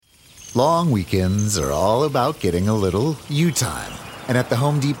Long weekends are all about getting a little you-time. And at the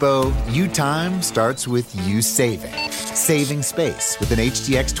Home Depot, you-time starts with you saving. Saving space with an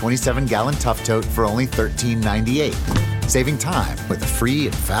HDX 27-gallon Tough Tote for only $13.98. Saving time with a free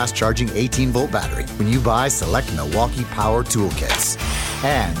and fast-charging 18-volt battery when you buy select Milwaukee Power Toolkits.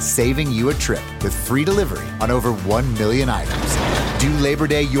 And saving you a trip with free delivery on over 1 million items. Do Labor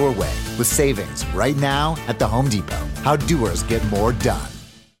Day your way with savings right now at the Home Depot. How doers get more done.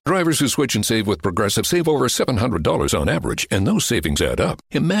 Drivers who switch and save with Progressive save over $700 on average, and those savings add up.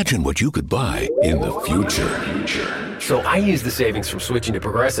 Imagine what you could buy in the future. So I used the savings from switching to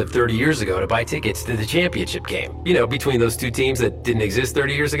Progressive 30 years ago to buy tickets to the championship game. You know, between those two teams that didn't exist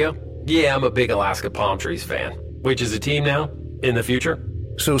 30 years ago. Yeah, I'm a big Alaska Palm Trees fan. Which is a team now, in the future.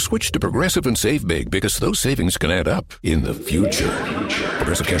 So switch to Progressive and save big, because those savings can add up in the future.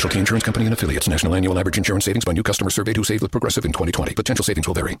 Progressive Casualty Insurance Company and Affiliates. National annual average insurance savings by new customers surveyed who saved with Progressive in 2020. Potential savings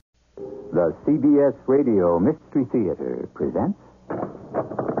will vary. The CBS Radio Mystery Theater presents...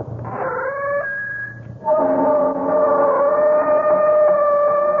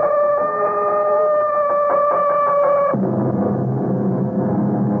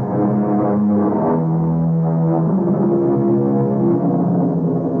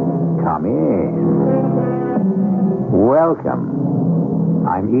 Come in. Welcome.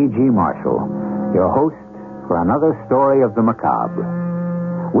 I'm E.G. Marshall, your host for another story of the macabre.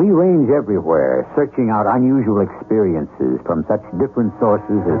 We range everywhere, searching out unusual experiences from such different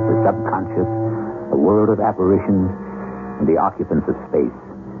sources as the subconscious, the world of apparitions, and the occupants of space.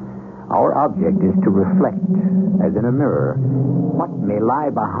 Our object is to reflect, as in a mirror, what may lie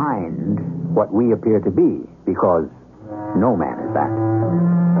behind what we appear to be, because no man is that.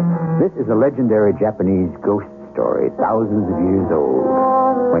 This is a legendary Japanese ghost story, thousands of years old,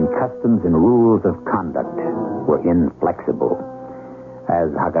 when customs and rules of conduct were inflexible,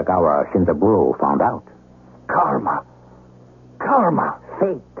 as Hagagawa Shinzaburo found out. Karma.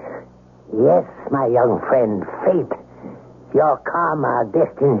 Fate. Yes, my young friend, fate. Your karma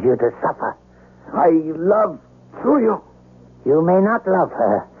destines you to suffer. I love Tsuyu. You may not love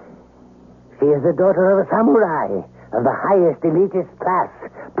her. She is the daughter of a samurai of the highest elitist class.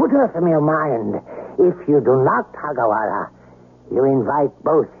 Put her from your mind. If you do not, Hagawara, you invite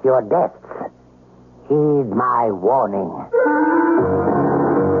both your deaths. Heed my warning.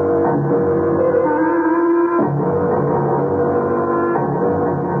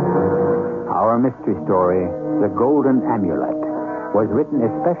 Our mystery story, The Golden Amulet, was written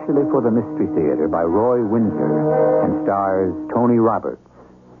especially for the Mystery Theater by Roy Windsor and stars Tony Roberts.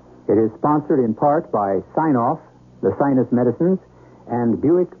 It is sponsored in part by Sign-Off, the Sinus Medicines, and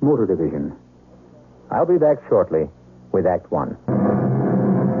Buick Motor Division. I'll be back shortly with Act One.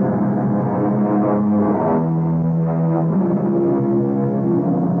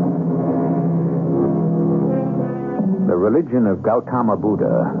 The religion of Gautama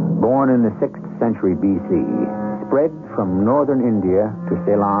Buddha, born in the 6th century B.C., spread from northern India to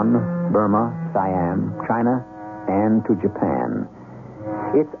Ceylon, Burma, Siam, China, and to Japan.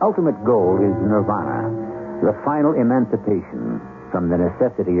 Its ultimate goal is nirvana, the final emancipation from the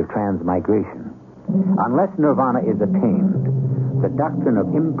necessity of transmigration. Unless nirvana is attained, the doctrine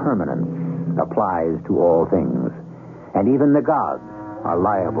of impermanence applies to all things, and even the gods are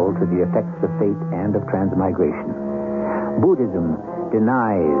liable to the effects of fate and of transmigration. Buddhism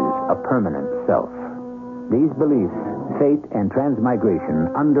denies a permanent self. These beliefs, fate and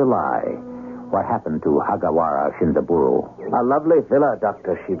transmigration, underlie what happened to Hagawara Shinzaburo. A lovely villa,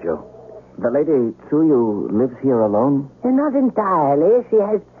 Dr. Shijo. The lady Tsuyu lives here alone? Not entirely. She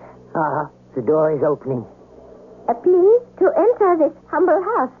has... the door is opening. Please to enter this humble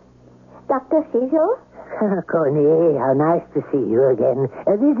house. Dr. Shijo? Connie, how nice to see you again.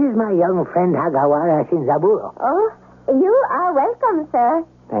 This is my young friend Hagawara Shinzaburo. Oh, you are welcome, sir.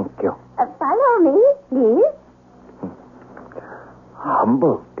 Thank you. Follow me, please.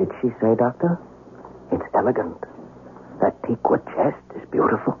 Humble, did she say, Doctor? It's elegant. That teakwood chest is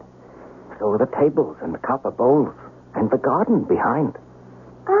beautiful. So are the tables and the copper bowls and the garden behind.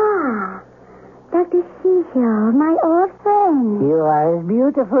 Ah, Dr. Shijo, my old friend. You are as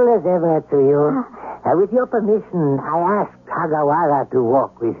beautiful as ever to you. With your permission, I asked Hagawara to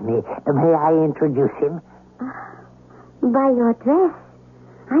walk with me. May I introduce him? By your dress,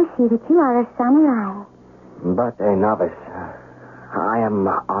 I see that you are a samurai. But a novice. I am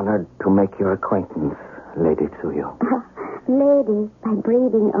honored to make your acquaintance, Lady Tsuyu. Lady, by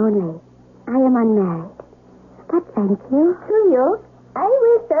breeding only. I am unmarried. But thank you. Tsuyu, I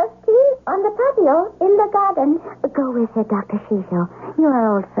will serve tea on the patio in the garden. Go with her, Dr. Shijo. You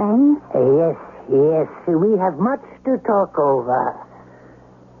are old friends. Yes. We have much to talk over.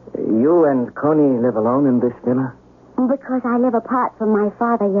 You and Connie live alone in this villa? Because I live apart from my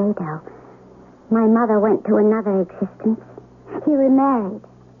father, Yedo. My mother went to another existence. He remarried.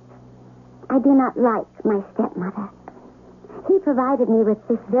 I do not like my stepmother. He provided me with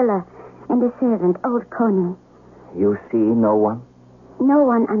this villa and a servant, old Connie. You see no one? No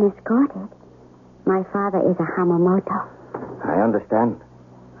one unescorted. My father is a Hamamoto. I understand.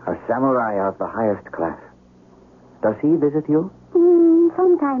 A samurai of the highest class. Does he visit you?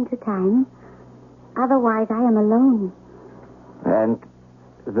 From time to time. Otherwise, I am alone. And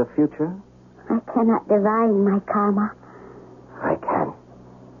the future? I cannot divine my karma. I can.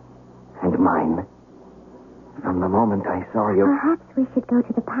 And mine. From the moment I saw you... Perhaps we should go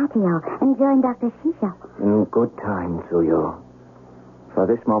to the patio and join Dr. Shisho. In good time, Tsuyo. For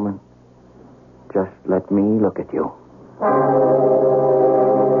this moment, just let me look at you.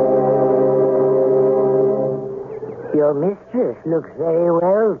 Your mistress looks very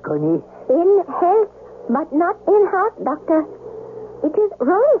well, Connie. In health, but not in heart, Doctor. It is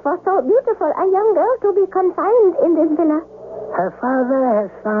wrong for so beautiful a young girl to be confined in this villa. Her father has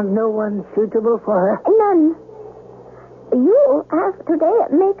found no one suitable for her. None. You have today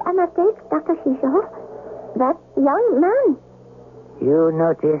made a mistake, Dr. Shisho. That young man. You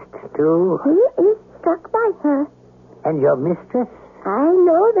noticed, too? He is struck by her. And your mistress? I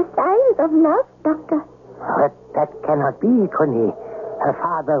know the signs of love, Doctor. But that cannot be, Connie. Her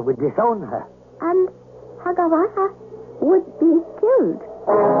father would disown her. And Hagawara would be killed.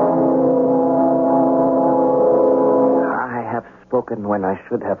 I have spoken when I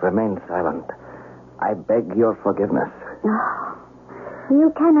should have remained silent. I beg your forgiveness. No.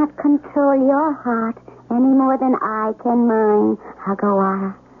 You cannot control your heart any more than I can mine,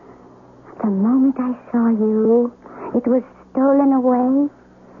 Hagawara. The moment I saw you, it was stolen away.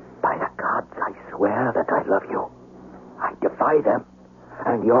 By the gods, I swear that I love you. I defy them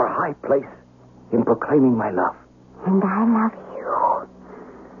and your high place in proclaiming my love. And I love you.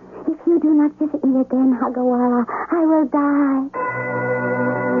 If you do not visit me again, Hagawara, I will die.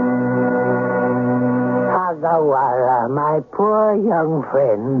 Hagawara, my poor young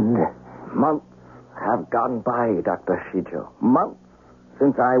friend. Months have gone by, Dr. Shijo. Months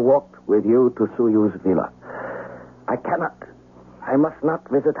since I walked with you to Tsuyu's villa. I must not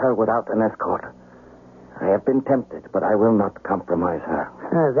visit her without an escort. I have been tempted, but I will not compromise her.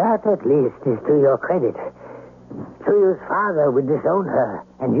 That, at least, is to your credit. Tsuyu's father would disown her,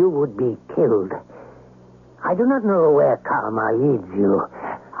 and you would be killed. I do not know where karma leads you.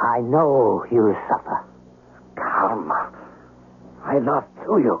 I know you suffer. Karma. I love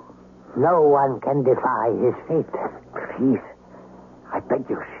Tsuyu. No one can defy his fate. Please, I beg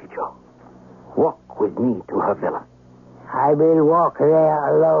you, Shijo. Walk with me to her villa. I will walk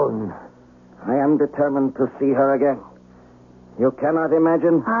there alone. I am determined to see her again. You cannot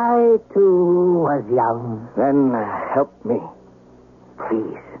imagine? I, too, was young. Then help me,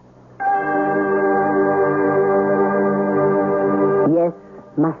 please. Yes,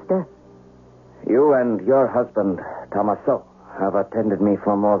 master? You and your husband, Tamaso, have attended me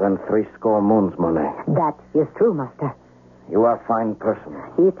for more than 80 moons, Monet. That is true, master. You are a fine person.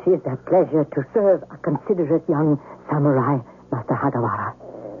 It is a pleasure to serve a considerate young samurai, Master Hagawara.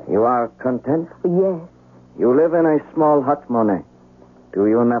 You are content? Yes. You live in a small hut, Monet. Do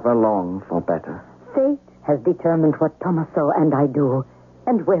you never long for better? Fate has determined what Tomaso and I do,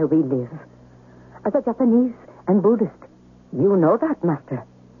 and where we live. As a Japanese and Buddhist, you know that, Master.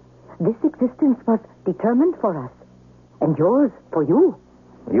 This existence was determined for us, and yours for you.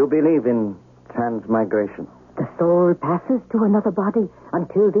 You believe in transmigration? The soul passes to another body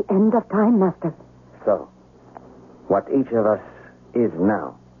until the end of time, Master. So, what each of us is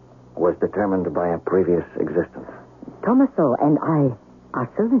now was determined by a previous existence. Tomaso and I are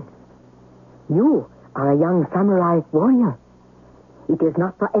servants. You are a young samurai warrior. It is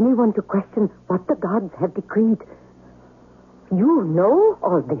not for anyone to question what the gods have decreed. You know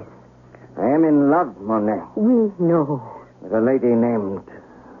all this. I am in love, Monet. We know. With a lady named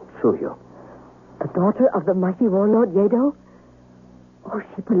Tsuyu. The daughter of the mighty warlord Yedo? Oh,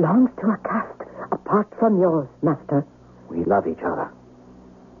 she belongs to a caste apart from yours, Master. We love each other.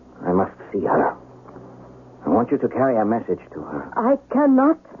 I must see her. I want you to carry a message to her. I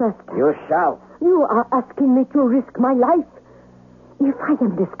cannot, Master. You shall. You are asking me to risk my life. If I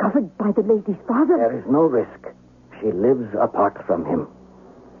am discovered by the lady's father... There is no risk. She lives apart from him.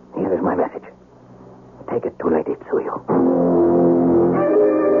 Here is my message. Take it to Lady Tsuyu.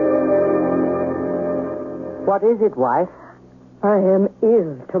 What is it, wife? I am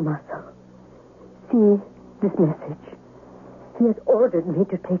ill, Tomaso. See this message. He has ordered me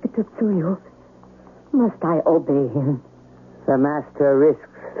to take it to Tsuyu. Must I obey him? The master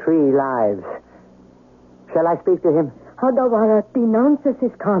risks 3 lives. Shall I speak to him? Hagawara denounces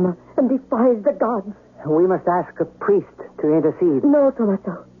his karma and defies the gods. We must ask a priest to intercede. No,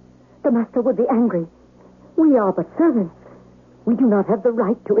 Tomaso. The master would be angry. We are but servants. We do not have the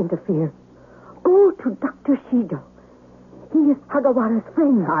right to interfere. Go to Dr. Shido. He is Hagawara's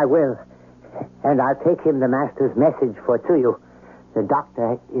friend. I will. And I'll take him the master's message for Tsuyu. The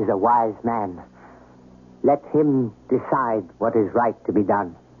doctor is a wise man. Let him decide what is right to be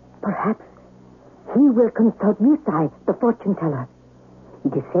done. Perhaps he will consult Yusai, the fortune teller.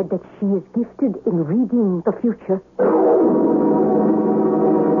 It is said that she is gifted in reading the future.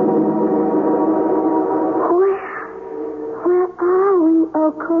 Where are we,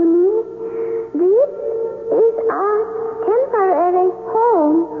 Okoni? This is our temporary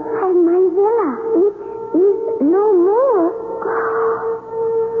home and my villa. It is no more.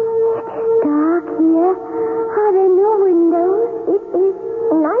 It is dark here. Are there no windows? It is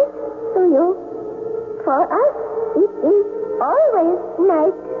night to you. For us, it is always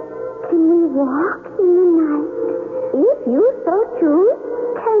night. Can we walk in the night? If you so choose,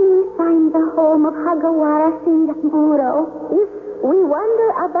 can we find the home of Hagawara Sindamuro? If we wander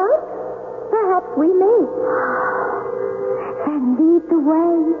about, perhaps we may. Then lead the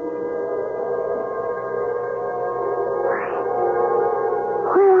way.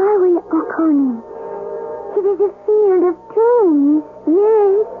 Where are we, Okoni? It is a field of tombs.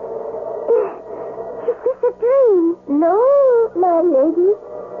 Yes. Is this a dream? No, my lady.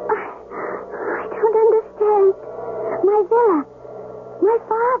 I don't understand. My villa. My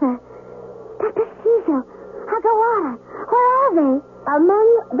father. Dr. Shizo. Hagawara. Where are they? Among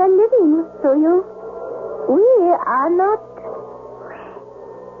the living, Tsuyu. We are not.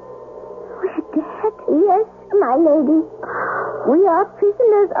 We're dead? Yes, my lady. We are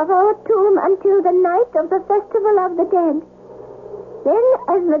prisoners of our tomb until the night of the festival of the dead. Then,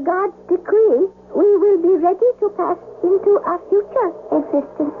 as the gods decree, we will be ready to pass into our future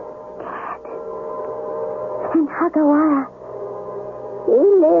existence. Dead. And Hagawara, he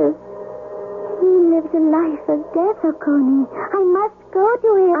lives. He lives a life of death, Okoni. I must go to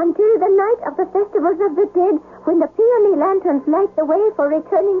him until the night of the festivals of the dead, when the peony lanterns light the way for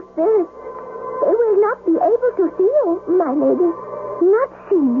returning spirits. They will not be able to see you, my lady. Not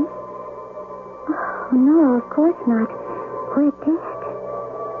see me? Oh, no, of course not. We're dead.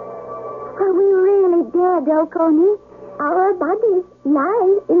 Are we really dead, Okoni? Our bodies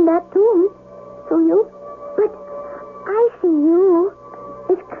lie in that tomb. To you? But I see you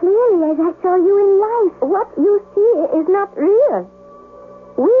as clearly as I saw you in life. What you see is not real.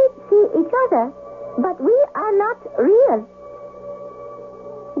 We see each other, but we are not real.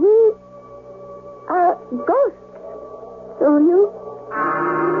 We are ghosts. So you?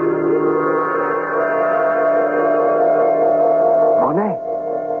 Monet,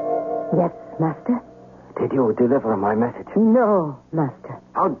 Yes, master? did you deliver my message? No, master.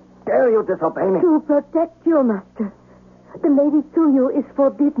 How dare you disobey me? To protect you, master. The Lady Tsuyu is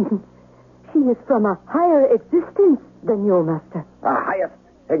forbidden. She is from a higher existence than you, master. The highest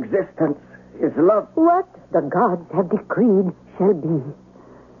existence is love. What the gods have decreed shall be.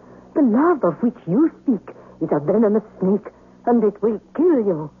 The love of which you speak is a venomous snake, and it will kill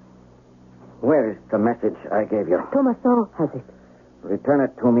you. Where is the message I gave you? Tomaso has it. Return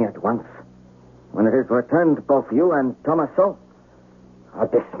it to me at once. When it is returned, both you and Tomaso are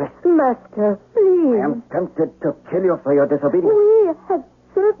dismissed. Master, please. I am tempted to kill you for your disobedience. We have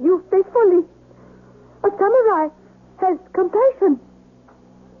served you faithfully. A samurai has compassion.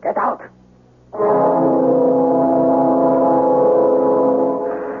 Get out!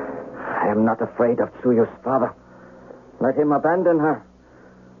 I am not afraid of Tsuyu's father. Let him abandon her.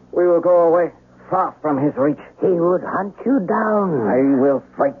 We will go away, far from his reach. He would hunt you down. I will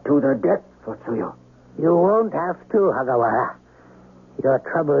fight to the death for Tsuyu. You won't have to, Hagawara. Your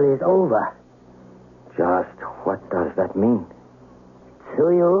trouble is over. Just what does that mean?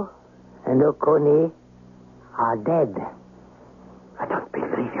 Tsuyu and Okoni are dead. I don't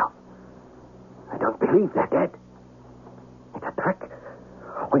believe you. I don't believe they're dead. It's a trick.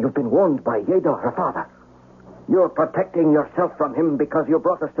 Or you've been warned by Yedo, her father. You're protecting yourself from him because you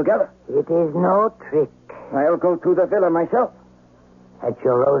brought us together. It is no trick. I'll go to the villa myself. At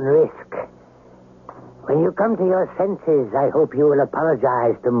your own risk. When you come to your senses, I hope you will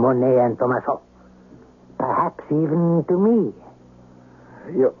apologize to Monet and Tomaso. Perhaps even to me.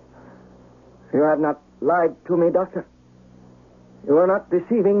 You have not lied to me, Doctor. You are not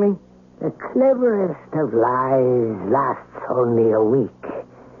deceiving me. The cleverest of lies lasts only a week.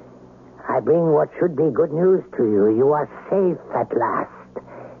 I bring what should be good news to you. You are safe at last.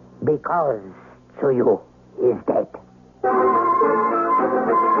 Because Tsuyu is dead.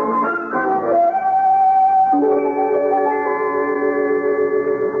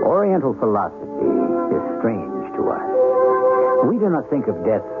 Oriental philosophy is strange to us. We do not think of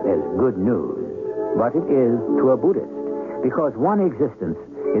death as good news, but it is to a Buddhist, because one existence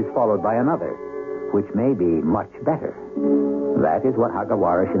is followed by another, which may be much better. That is what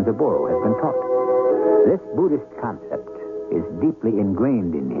Hagawara Shinzaburo has been taught. This Buddhist concept is deeply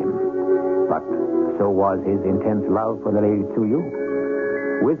ingrained in him, but so was his intense love for the Lady Tsuyu.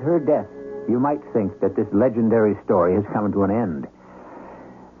 With her death, you might think that this legendary story has come to an end.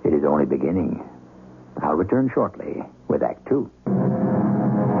 It is only beginning. I'll return shortly with Act Two.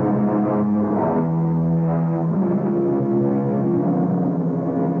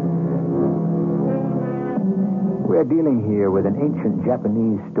 We're dealing here with an ancient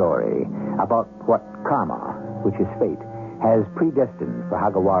Japanese story about what karma, which is fate, has predestined for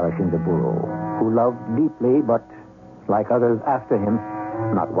Hagawara Shinzaburo, who loved deeply, but, like others after him,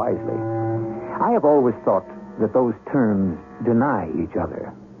 not wisely. I have always thought that those terms deny each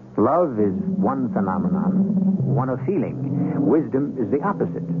other. Love is one phenomenon, one of feeling. Wisdom is the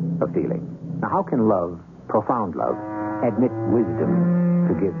opposite of feeling. Now, how can love, profound love, admit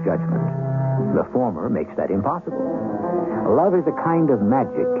wisdom to give judgment? The former makes that impossible. Love is a kind of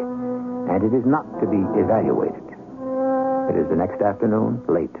magic, and it is not to be evaluated. It is the next afternoon,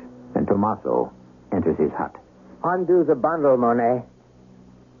 late, and Tommaso enters his hut. Undo the bundle, Monet.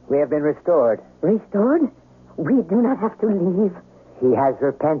 We have been restored. Restored? We do not have to leave. He has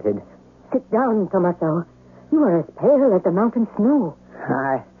repented. Sit down, Tommaso. You are as pale as the mountain snow.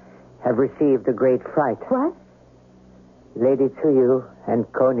 I have received a great fright. What? Lady Tsuyu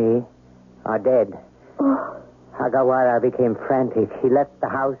and Koni are dead. Oh. Hagawara became frantic. He left the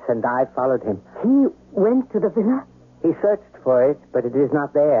house, and I followed him. He went to the villa? He searched for it, but it is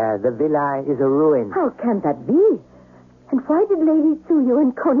not there. The villa is a ruin. How can that be? And why did Lady Tsuyu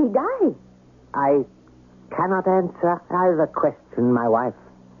and Koni die? I cannot answer either question, my wife.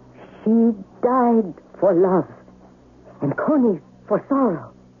 She died for love, and Koni for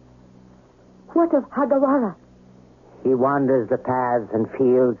sorrow. What of Hagawara? He wanders the paths and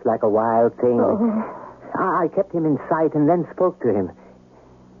fields like a wild thing. Oh. I kept him in sight and then spoke to him.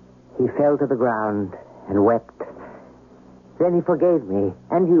 He fell to the ground and wept. Then he forgave me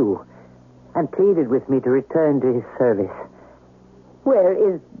and you and pleaded with me to return to his service. Where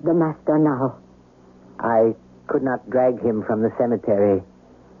is the master now? I could not drag him from the cemetery.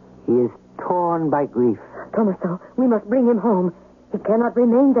 He is torn by grief. Tommaso, we must bring him home. He cannot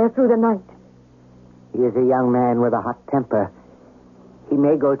remain there through the night. He is a young man with a hot temper. He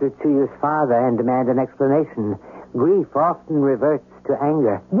may go to Tsuyu's father and demand an explanation. Grief often reverts to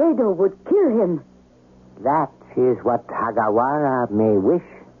anger. Yedo would kill him. That is what Hagawara may wish.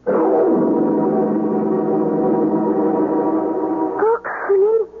 Oh,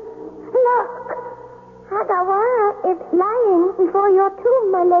 Koni, look. Hagawara is lying before your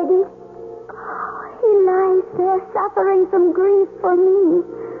tomb, my lady. Oh, he lies there suffering from grief for me.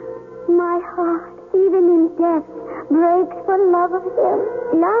 My heart, even in death, breaks for love of him.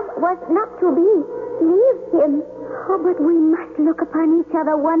 Love was not to be. Leave him. Oh, but we must look upon each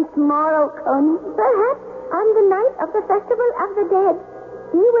other once more, O Koni. Perhaps on the night of the Festival of the Dead,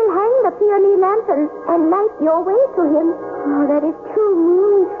 he will hang the peony lantern and light your way to him. Oh, that is 2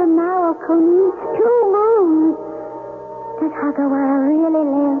 moons from now, O Koni. 2 moons. Does Hagawara really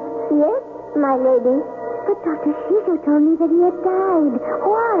live? Yes, my lady. But Dr. Shizu told me that he had died.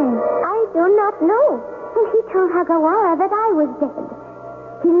 Why? I do not know. And he told Hagawara that I was dead.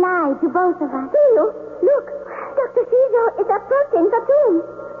 He lied to both of us. Tsuyu, look. Dr. Shizu is approaching the tomb.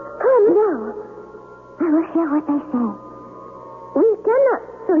 Come. No. I will hear what they say. We cannot,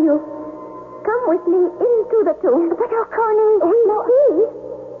 Tsuyu. Come with me into the tomb. But Koni, we see.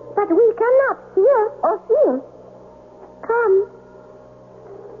 But we cannot hear or feel. Come.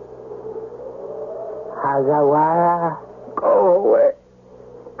 Hagawara. Go away.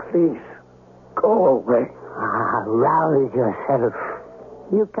 Please, go away. Rouse yourself.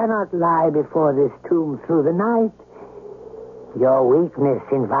 You cannot lie before this tomb through the night. Your weakness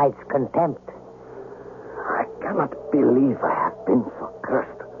invites contempt. I cannot believe I have been so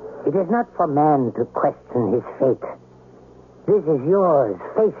cursed. It is not for man to question his fate. This is yours.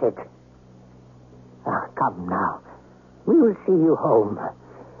 Face it. Come now. We will see you home.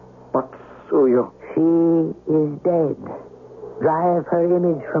 But Tsuyu... She is dead. Drive her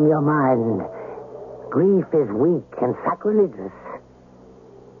image from your mind. Grief is weak and sacrilegious.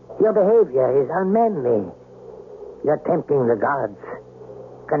 Your behavior is unmanly. You're tempting the gods.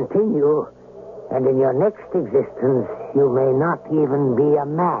 Continue, and in your next existence, you may not even be a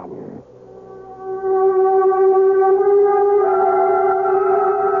man.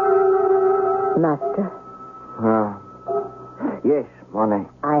 Master? Yes, Monet.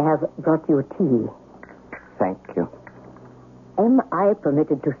 I have brought you tea. Thank you. Am I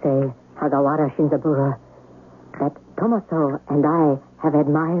permitted to say, Hagawara Shinzaburo, that Tomaso and I have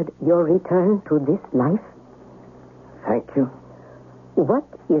admired your return to this life? Thank you. What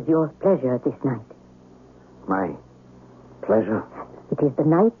is your pleasure this night? My pleasure. It is the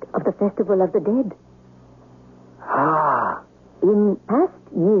night of the Festival of the Dead. Ah, In past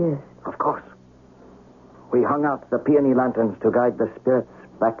years, of course. We hung out the peony lanterns to guide the spirits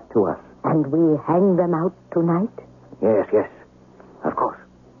back to us. and we hang them out tonight? Yes, of course.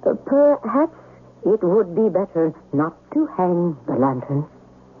 Perhaps it would be better not to hang the lanterns.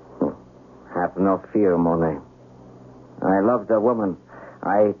 Have no fear, Monet. I love the woman.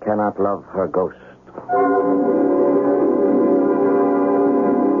 I cannot love her ghost.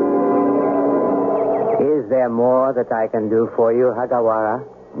 Is there more that I can do for you, Hagawara?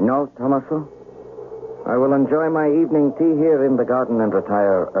 No, Tomaso. I will enjoy my evening tea here in the garden and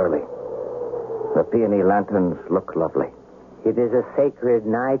retire early. The peony lanterns look lovely. It is a sacred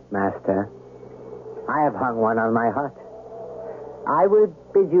night, Master. I have hung one on my hut. I will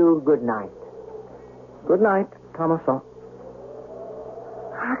bid you good night. Good night, Tomaso.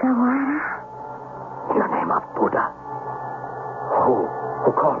 Hagawara, In the name of Buddha.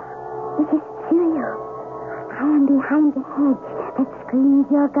 Who calls? it is Tsuyu. I am behind the hedge that screens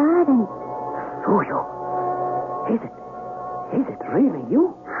your garden. Tsuyu. Is it really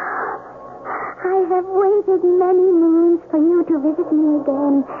you? I have waited many moons for you to visit me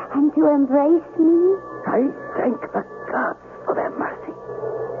again and to embrace me. I thank the gods for their mercy.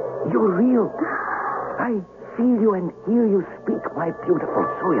 You're real. I feel you and hear you speak, my beautiful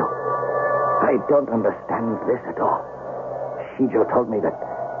Tsuyu. I don't understand this at all. Shijo told me that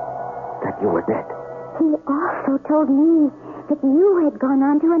you were dead. He also told me that you had gone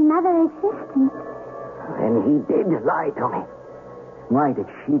on to another existence. And he did lie to me. Why did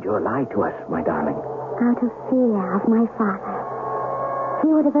Shijo lie to us, my darling? Out of fear of my father.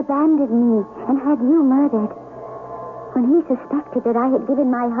 He would have abandoned me and had you murdered. When he suspected that I had given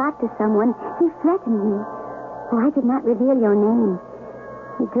my heart to someone, he threatened me. Oh, I did not reveal your name.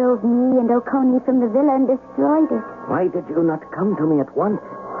 He drove me and Oconee from the villa and destroyed it. Why did you not come to me at once?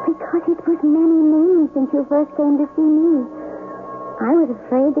 Because it was many moons since you first came to see me. I was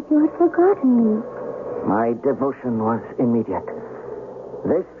afraid that you had forgotten me. My devotion was immediate.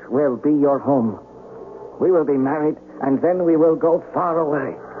 This will be your home. We will be married, and then we will go far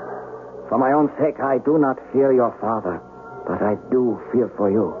away. For my own sake, I do not fear your father, but I do fear for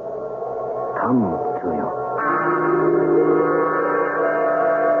you. Come to you.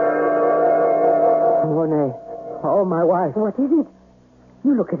 Monet. Oh, my wife. What is it?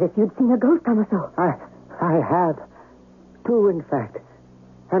 You look as if you'd seen a ghost, Tomaso. I have. Two, in fact.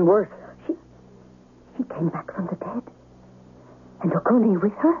 And worse. She came back from the dead. And Oconee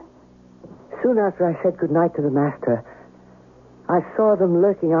with her? Soon after I said goodnight to the master, I saw them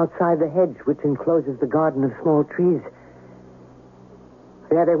lurking outside the hedge which encloses the garden of small trees.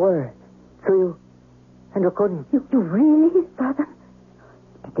 There they were. Tsuyu and Oconee. You really saw them?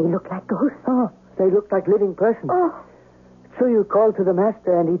 Did they look like ghosts? Oh, they looked like living persons. Oh. Tsuyu called to the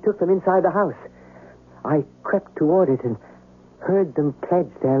master and he took them inside the house. I crept toward it and heard them pledge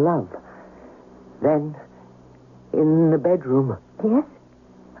their love. Then, in the bedroom... Yes?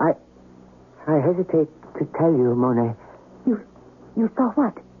 I hesitate to tell you, Monet. You saw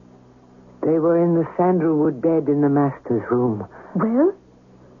what? They were in the sandalwood bed in the master's room. Well?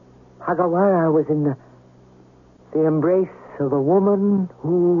 Hagawara was in the embrace of a woman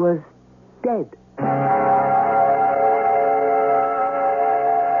who was dead.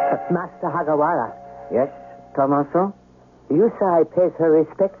 Master Hagawara. Yes, Tomaso? Yusai pays her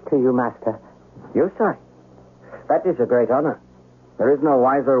respects to you, Master. Yusai? That is a great honor. There is no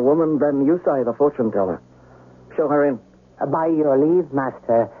wiser woman than Yusai, the fortune teller. Show her in. By your leave,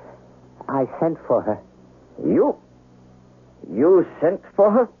 Master, I sent for her. You? You sent for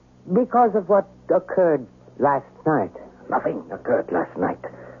her? Because of what occurred last night. Nothing occurred last night.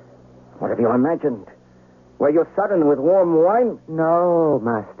 What have you imagined? Were you sudden with warm wine? No,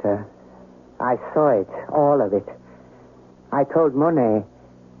 Master. I saw it, all of it. I told Monet.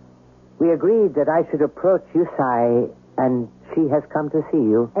 We agreed that I should approach Yusai, and she has come to see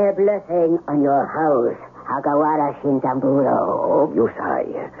you. A blessing on your house, Hagawara Shinzaburo. Oh,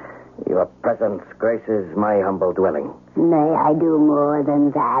 Yusai, your presence graces my humble dwelling. May I do more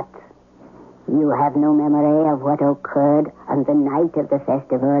than that? You have no memory of what occurred on the night of the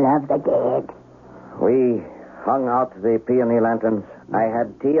Festival of the Dead. We hung out the peony lanterns. I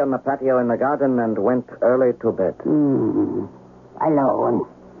had tea on the patio in the garden and went early to bed. Alone.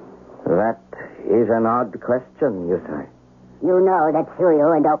 That is an odd question, Yusai. You know that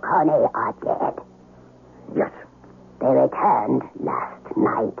Tsuyu and Okoni are dead. Yes. They returned last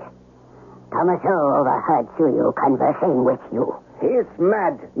night. Tomaso overheard Tsuyu conversing with you. He's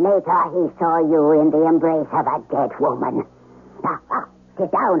mad. Later, he saw you in the embrace of a dead woman. Now,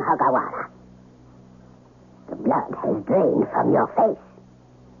 sit down, Hagawara. The blood has drained from your face.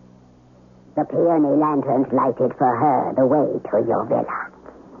 The peony lanterns lighted for her the way to your villa.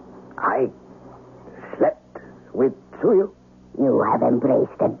 I slept with Tsuyu. You have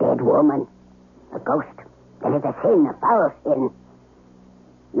embraced a dead woman, a ghost. It is a sin, a foul sin.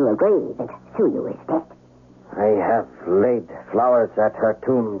 You agree that Tsuyu is dead. I have laid flowers at her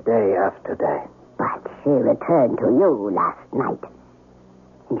tomb day after day. But she returned to you last night,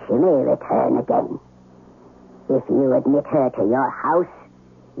 and she may return again. If you admit her to your house,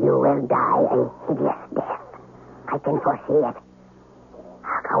 you will die a hideous death. I can foresee it.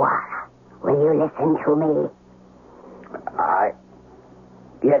 Hagawara, will you listen to me?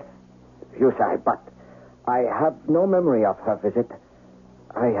 Yes, Yusai, but I have no memory of her visit.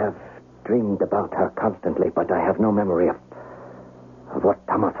 I have dreamed about her constantly, but I have no memory of what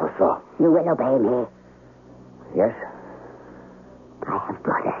Tomaso saw. You will obey me. Yes? I have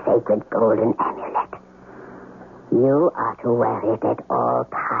brought a sacred golden amulet. You are to wear it at all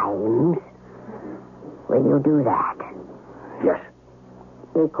times. Will you do that? Yes.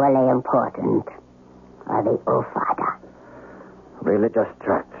 Equally important are the Ofada. Religious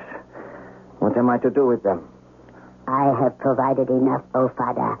tracts. What am I to do with them? I have provided enough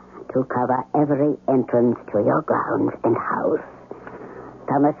Ofada to cover every entrance to your grounds and house.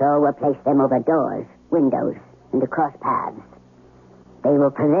 Tomaso will place them over doors, windows, and across paths. They will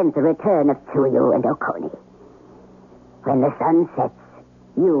prevent the return of Tsuyu and Okoni. When the sun sets,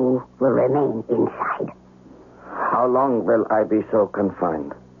 you will remain inside. How long will I be so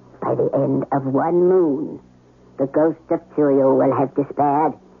confined? By the end of one moon, the ghost of Tsuyu will have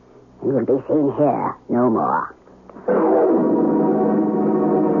despaired and will be seen here no more.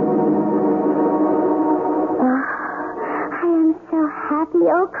 I am so happy,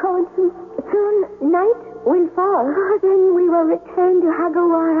 Okoni. Soon night will fall. Then we will return to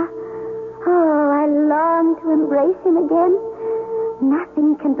Hagawara. I long to embrace him again.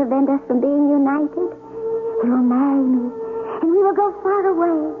 Nothing can prevent us from being united. He will marry me, and we will go far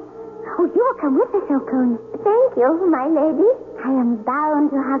away. Oh, you will come with us, Okoni. Thank you, my lady. I am bound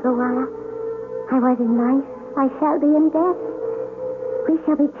to Hagawara. I was in life. I shall be in death. We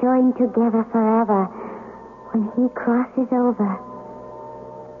shall be joined together forever when he crosses over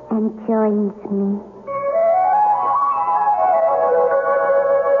and joins me.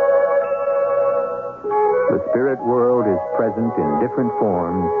 The spirit world is present in different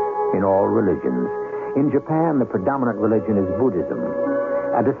forms in all religions. In Japan, the predominant religion is Buddhism.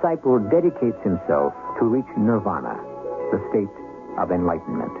 A disciple dedicates himself to reach nirvana, the state of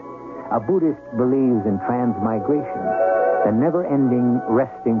enlightenment. A Buddhist believes in transmigration, the never-ending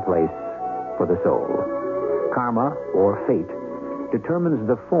resting place for the soul. Karma, or fate, determines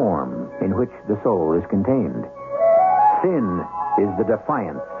the form in which the soul is contained. Sin is the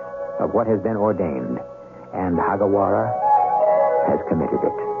defiance of what has been ordained, and Hagawara has committed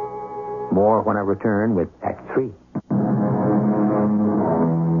it. More when I return with Act 3.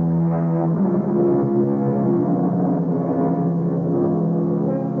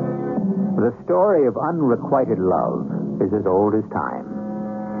 The story of unrequited love is as old as time.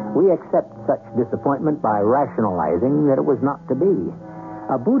 We accept such disappointment by rationalizing that it was not to be.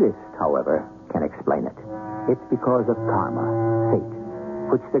 A Buddhist, however, can explain it. It's because of karma, fate,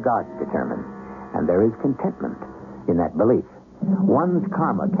 which the gods determine, and there is contentment in that belief. One's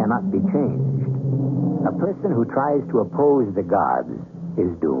karma cannot be changed. A person who tries to oppose the gods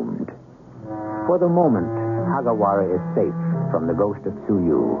is doomed. For the moment, Hagawara is safe from the ghost of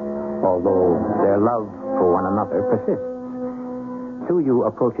Tsuyu, although their love for one another persists. Tsuyu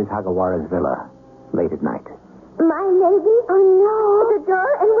approaches Hagawara's villa late at night. My lady? Oh, no. The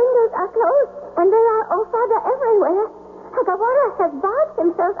door and windows are closed, and there are Ofada everywhere. Hagawara has barred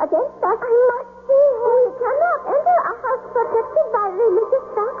himself against us. I must see him. We cannot enter a house protected by religious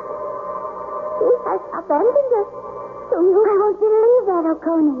tracts. He has abandoned us. I won't believe that,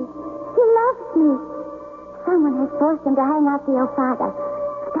 Okoni. He loves me. Someone has forced him to hang out the Ofada.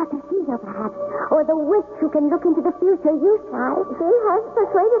 Dr. Shido, perhaps. Or the witch who can look into the future, Yusai. He has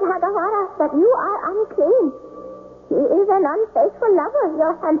persuaded Hagawara that you are unclean. He is an unfaithful lover,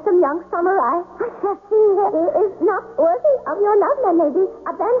 your handsome young samurai. I shall see him. He is not worthy of your love, my lady.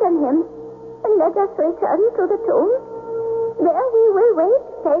 Abandon him, and let us return to the tomb. There we will wait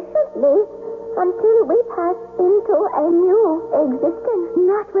patiently until we pass into a new existence.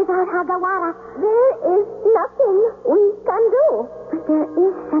 Not without Hagawara. There is nothing we can do. But there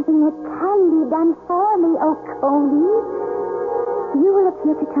is something that can be done for me, Oconee. You will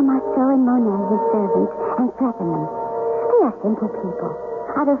appear to Tommaso and Monet, his servants, and threaten them. They are simple people.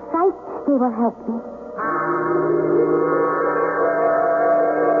 Out of sight, they will help me.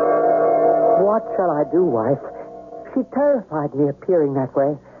 What shall I do, wife? She terrified me appearing that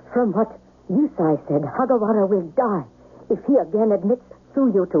way. From what Yusai said, Hagawara will die if he again admits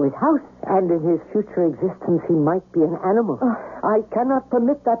Tsuyu to his house. And in his future existence, he might be an animal. I cannot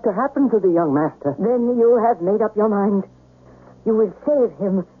permit that to happen to the young master. Then you have made up your mind. You will save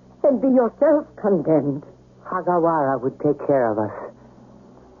him and be yourself condemned. Hagawara would take care of us.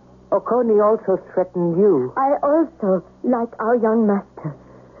 Oconee also threatened you. I also like our young master.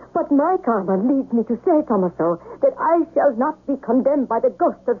 But my karma leads me to say, Tommaso, that I shall not be condemned by the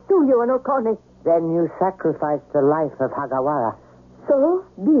ghost of Tsuyu and Oconee. Then you sacrificed the life of Hagawara. So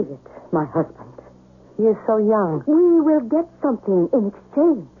be it, my husband. He is so young. We will get something in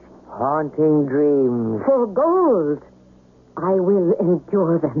exchange. Haunting dreams. For gold. I will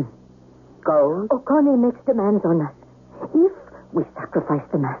endure them. Gold? Oconee makes demands on us. If we sacrifice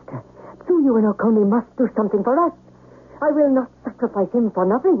the master, Tsuyu and Oconee must do something for us. I will not sacrifice him for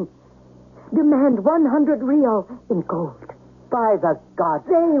nothing. Demand 100 Rio in gold. By the gods.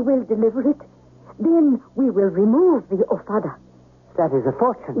 They will deliver it. Then we will remove the Ofada. That is a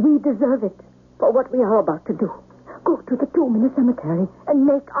fortune. We deserve it for what we are about to do. Go to the tomb in the cemetery and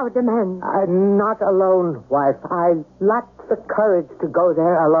make our demands. I'm not alone, wife. I lack the courage to go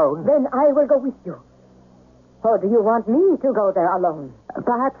there alone. Then I will go with you. Or do you want me to go there alone?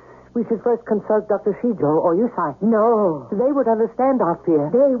 Perhaps we should first consult Dr. Shijo or Yusai. No. They would understand our fear.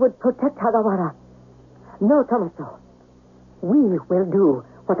 They would protect Hagawara. No, Tommaso. We will do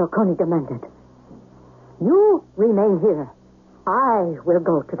what Oconee demanded. You remain here. I will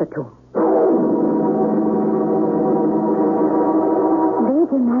go to the tomb. They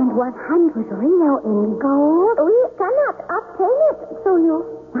demand 100 Rio in gold. We cannot obtain it, Tsuyu.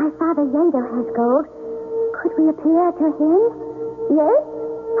 My father Yedo has gold. Could we appear to him? Yes?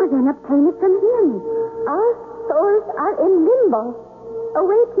 Well, then obtain it from him. Our souls are in limbo,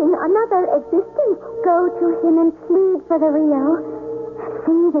 awaiting another existence. Go to him and plead for the Rio.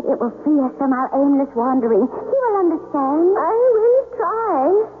 See that it will free us from our aimless wandering. He will understand. I will try,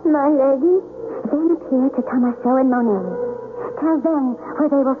 my lady. Then appear to Tommaso and Monet. Tell them where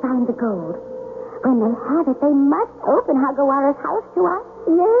they will find the gold. When they have it, they must open Hagawara's house to us.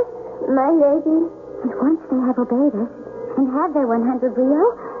 Yes, my lady. And once they have obeyed us and have their 100 Rio,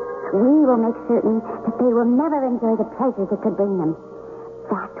 we will make certain that they will never enjoy the pleasures it could bring them.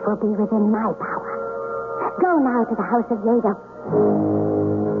 That will be within my power. Go now to the house of Yedo.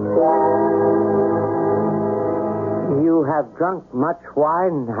 You have drunk much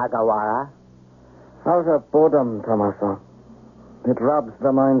wine, Hagawara. Out of boredom, Tommaso. It robs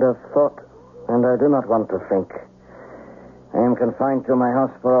the mind of thought, and I do not want to think. I am confined to my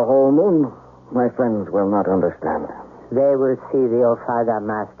house for a whole moon. My friends will not understand. They will see the Ofada,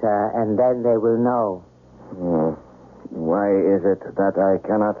 Master, and then they will know. Why is it that I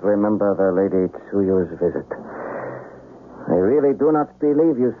cannot remember the Lady Tsuyu's visit? I really do not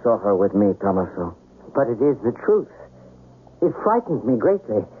believe you saw her with me, Tommaso. But it is the truth. It frightened me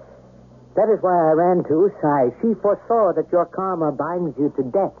greatly. That is why I ran to Usai. She foresaw that your karma binds you to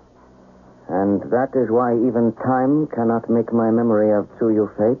death. And that is why even time cannot make my memory of Tsuyu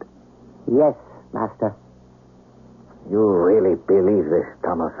fade? Yes, Master. You really believe this,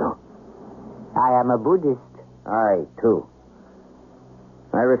 Tommaso? I am a Buddhist. I, too.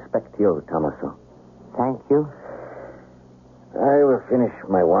 I respect you, Tommaso. Thank you. I will finish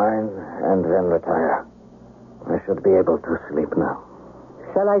my wine and then retire. I should be able to sleep now.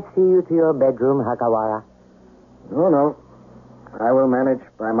 Shall I see you to your bedroom, Hagawara? No. I will manage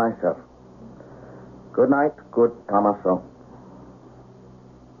by myself. Good night, good Tommaso.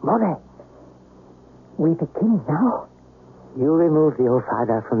 Monet, we begin now. You remove the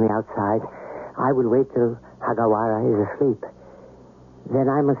Ofada from the outside. I will wait till Hagawara is asleep. Then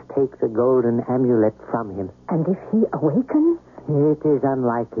I must take the golden amulet from him. And if he awakens? It is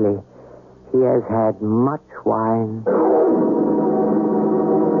unlikely. He has had much wine.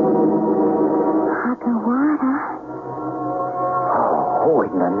 Hagawara. Oh,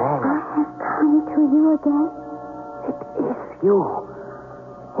 in the name. I have come to you again. It is you.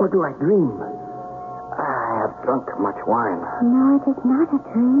 Or do I dream? I have drunk much wine. No, it is not a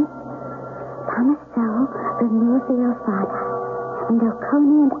dream. Tommaso removed the Ofada, and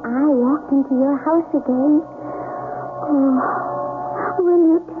Oconee and I walked into your house again. Oh, Will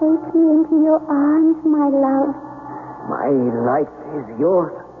you take me into your arms, my love? My life is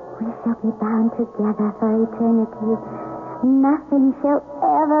yours. We shall be bound together for eternity. Nothing shall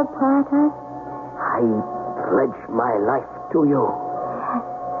ever part us. I pledge my life to you. Yes,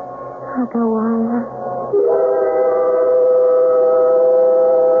 Hagawara.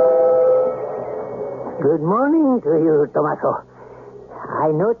 Good morning to you, Tommaso.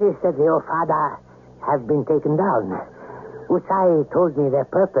 I noticed that your father have been taken down. Usai told me their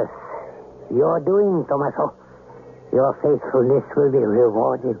purpose. You're doing, Tommaso. Your faithfulness will be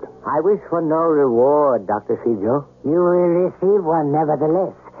rewarded. I wish for no reward, Dr. Shijo. You will receive one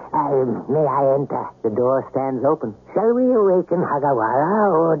nevertheless. May I enter? The door stands open. Shall we awaken Hagawara,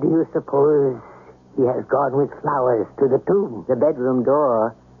 or do you suppose he has gone with flowers to the tomb? The bedroom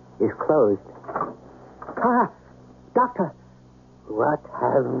door is closed. Ah, Doctor. What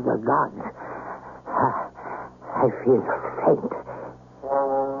have the gods? I feel faint.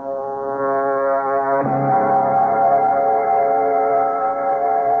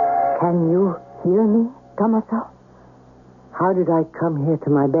 Can you hear me, Tommaso? How did I come here to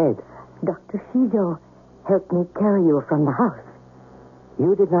my bed? Dr. Shijo helped me carry you from the house.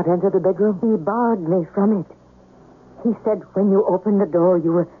 You did not enter the bedroom? He barred me from it. He said when you opened the door,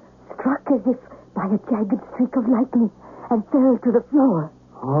 you were struck as if by a jagged streak of lightning and fell to the floor.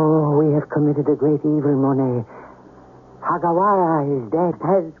 Oh, we have committed a great evil, Monet. Hagawara is dead.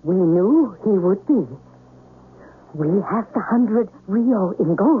 As we knew he would be. We have the 100 Rio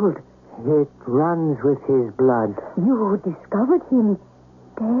in gold. It runs with his blood. You discovered him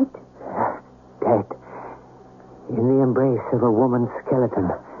dead? Dead. In the embrace of a woman's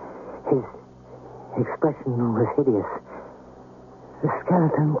skeleton. His expression was hideous. The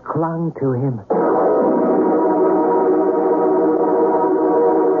skeleton clung to him.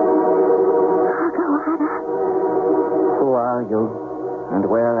 Hagawara. Who are you? And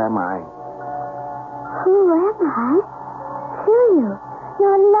where am I? Who am I? Shiryu.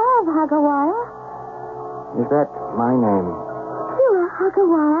 Your love, Hagawara. Is that my name? You are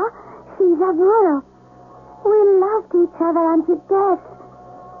Hagawara. She's Aburo. We loved each other unto death.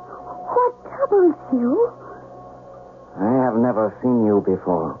 What troubles you? I have never seen you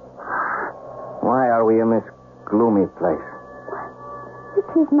before. Why are we in this gloomy place? It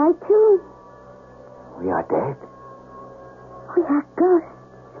is my tomb. We are dead. We are ghosts.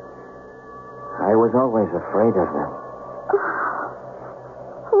 I was always afraid of them.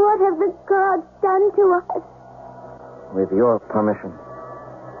 What have the gods done to us? With your permission,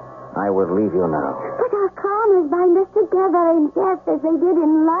 I will leave you now. But our karmas bind us together in death as they did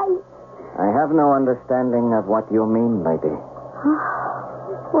in life. I have no understanding of what you mean, lady.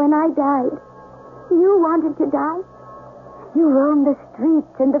 When I died, you wanted to die. You roamed the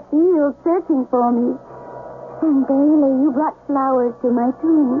streets and the fields searching for me. And daily you brought flowers to my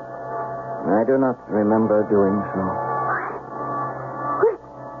tomb. I do not remember doing so.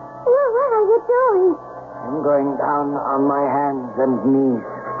 What are you doing? I'm going down on my hands and knees.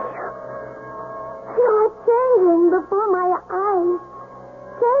 You are changing before my eyes.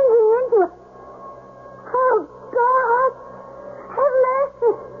 Changing into a... Oh, God! Have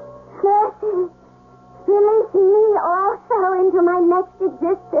mercy! Mercy! Release me also into my next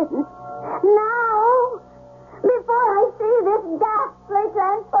existence. Now! Before I see this ghastly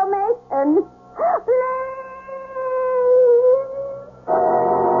transformation. Please!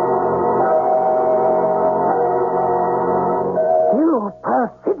 You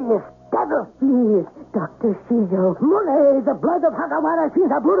perfidious devil! Please, Dr. Shijo. Monet, the blood of Hagawara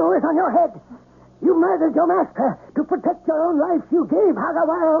Shinzaburo is on your head. You murdered your master. To protect your own life, you gave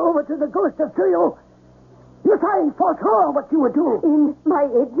Hagawara over to the ghost of Tsuyu. You foresaw what you would do. In my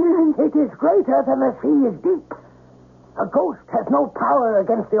ignorance. It is greater than the sea is deep. A ghost has no power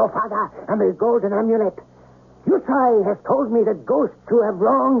against the Ofaga and the golden amulet. Yusai has told me that ghosts who have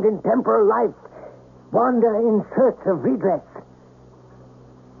wronged in temporal life wander in search of redress.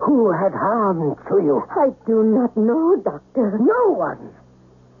 Who had harmed Tsuyu? I do not know, Doctor. No one.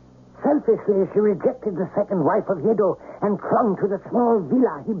 Selfishly, she rejected the second wife of Yedo and clung to the small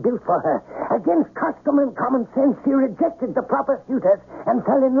villa he built for her. Against custom and common sense, she rejected the proper suitors and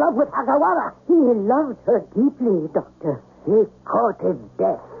fell in love with Hagawara. He loved her deeply, Doctor. He courted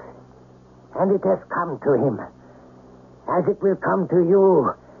death, and it has come to him, as it will come to you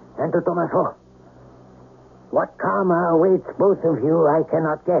and to Tommaso. What karma awaits both of you, I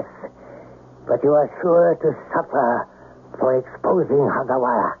cannot guess, but you are sure to suffer for exposing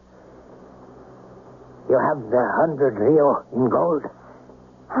Hagawara. You have the 100 Rio in gold.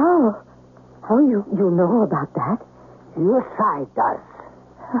 How? How you know about that? Your side does.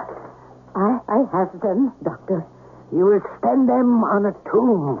 I have them, Doctor. You will spend them on a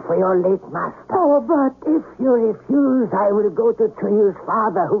tomb for your late master. Oh, but if you refuse, I will go to Chuyu's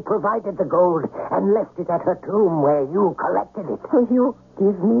father, who provided the gold, and left it at her tomb where you collected it. You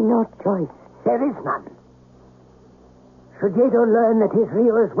give me no choice. There is none. Should Yedo learn that his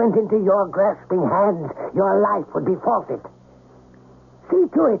reels went into your grasping hands, your life would be forfeit. See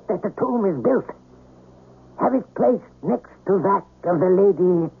to it that the tomb is built. Have it placed next to that of the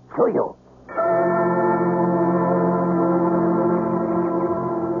Lady Chuyu.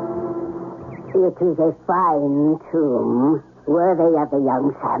 It is a fine tomb, worthy of the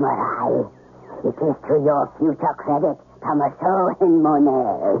young samurai. It is to your future credit, Tommaso and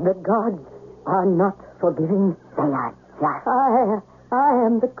Monet. The gods are not forgiving. They are just. I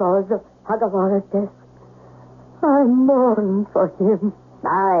am the cause of Hagawara's death. I mourn for him.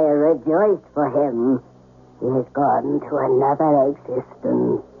 I rejoice for him. He has gone to another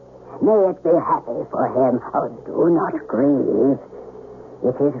existence. May it be happy for him. Oh, do not grieve.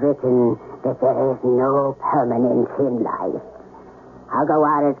 It is written that there is no permanence in life.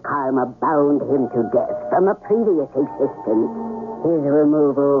 Hagawara's karma bound him to death from a previous existence. His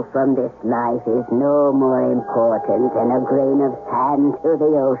removal from this life is no more important than a grain of sand to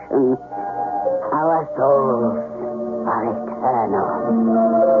the ocean. Our souls are eternal.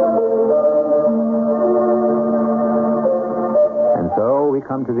 And so we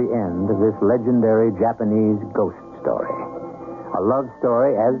come to the end of this legendary Japanese ghost story. A love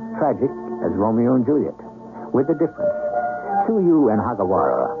story as tragic as Romeo and Juliet, with a difference. Tsuyu and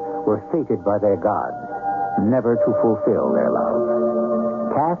Hagawara were fated by their gods never to fulfill their love.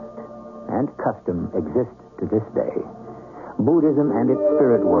 Caste and custom exist to this day. Buddhism and its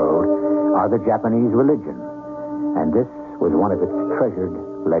spirit world are the Japanese religion, and this was one of its treasured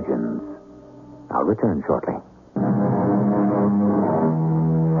legends. I'll return shortly.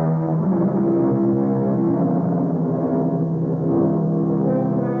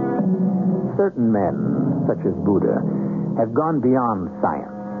 Certain men, such as Buddha, have gone beyond science,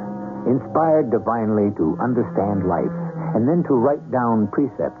 inspired divinely to understand life, and then to write down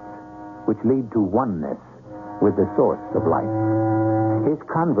precepts which lead to oneness with the source of life. His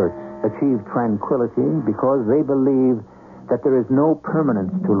converts achieve tranquility because they believe that there is no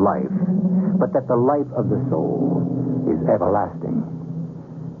permanence to life, but that the life of the soul is everlasting.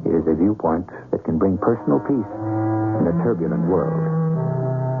 It is a viewpoint that can bring personal peace in a turbulent world.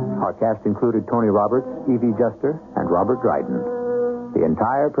 Our cast included Tony Roberts, Evie Juster, and Robert Dryden. The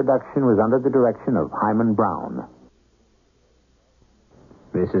entire production was under the direction of Hyman Brown.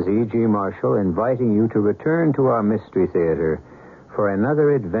 This is E.G. Marshall inviting you to return to our Mystery Theater for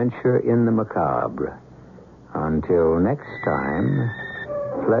another adventure in the macabre. Until next time,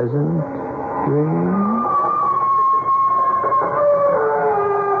 pleasant dreams.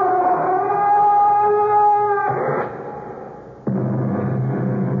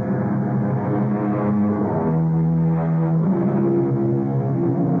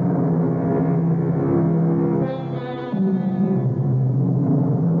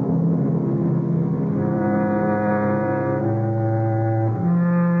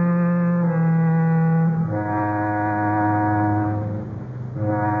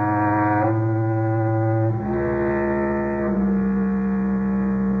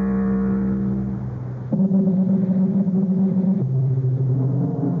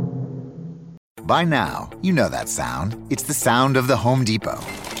 By now, you know that sound. It's the sound of the Home Depot.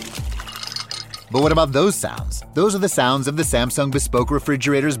 But what about those sounds? Those are the sounds of the Samsung Bespoke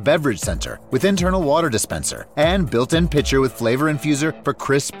Refrigerator's Beverage Center with internal water dispenser and built-in pitcher with flavor infuser for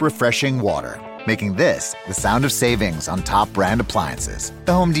crisp, refreshing water. Making this the sound of savings on top brand appliances.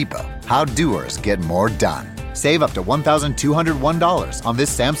 The Home Depot. How doers get more done. Save up to $1,201 on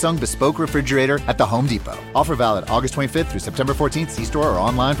this Samsung Bespoke Refrigerator at the Home Depot. Offer valid August 25th through September 14th. See store or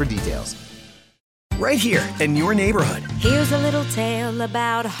online for details. Right here in your neighborhood. Here's a little tale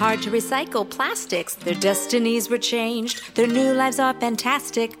about hard-to-recycle plastics. Their destinies were changed. Their new lives are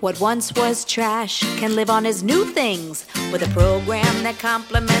fantastic. What once was trash can live on as new things with a program that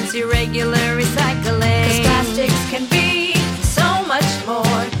complements your regular recycling. 'Cause plastics can be so much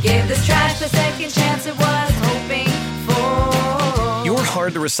more. Give this trash the second chance it was hoping for. Your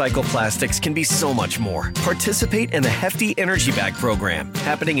hard-to-recycle plastics can be so much more. Participate in the Hefty Energy Bag program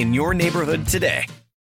happening in your neighborhood today.